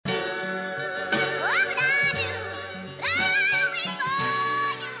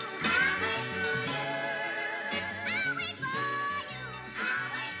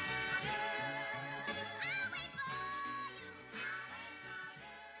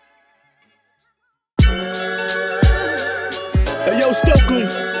Stokely.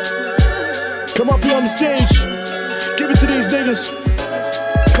 Come up here on the stage. Give it to these niggas.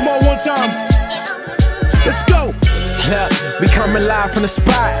 Come on one time. Let's go. Yeah, we coming live from the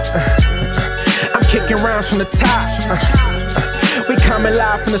spot. I'm kicking rounds from the top. We coming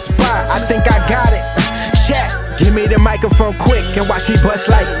live from the spot. I think I got it. Chat. Give me the microphone quick and watch me bust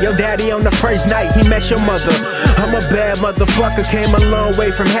like your daddy on the first night he met your mother. I'm a bad motherfucker, came a long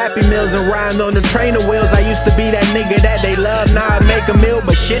way from Happy Meals and riding on the trainer wheels. I used to be that nigga that they love, now I make a meal,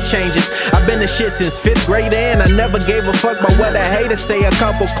 but shit changes. I've been the shit since 5th grade and I never gave a fuck about what the haters say. A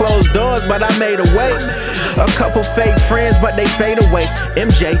couple closed doors, but I made a way. A couple fake friends, but they fade away.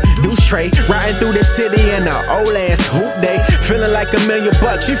 MJ, Deuce Trey, riding through the city in an old ass hoop day. Feeling like $1 million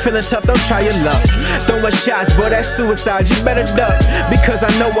bucks, you feeling tough, don't try your luck. Throwing shots, but that's suicide, you better duck. Because I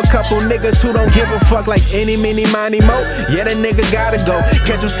know a couple niggas who don't give a fuck like any, mini, miny, mo. Yeah, that nigga gotta go.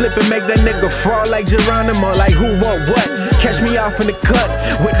 Catch him slipping, make that nigga fall like Geronimo. Like who want what? Catch me off in the cut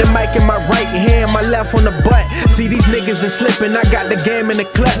with the mic in my right hand, my left on the butt. See these niggas is slipping, I got the game in the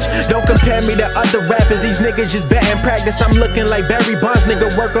clutch. Don't compare me to other rappers, these niggas just batting practice. I'm looking like Barry Bonds,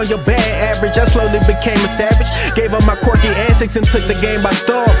 nigga, work on your batting average. I slowly became a savage, gave up my quirky antics and took the game by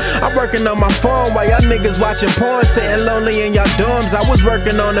storm. I'm working on my phone while y'all niggas watching porn, sitting lonely in y'all dorms. I was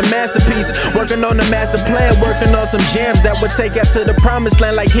working on a masterpiece, working on the master plan, working on some jams that would take us to the promised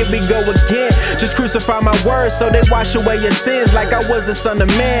land. Like here we go again, just crucify my words so they wash away your sins. Like I was the son of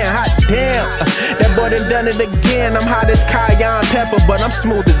man, hot damn. That boy done it again. I'm hot as cayenne pepper, but I'm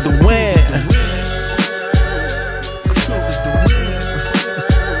smooth as the wind.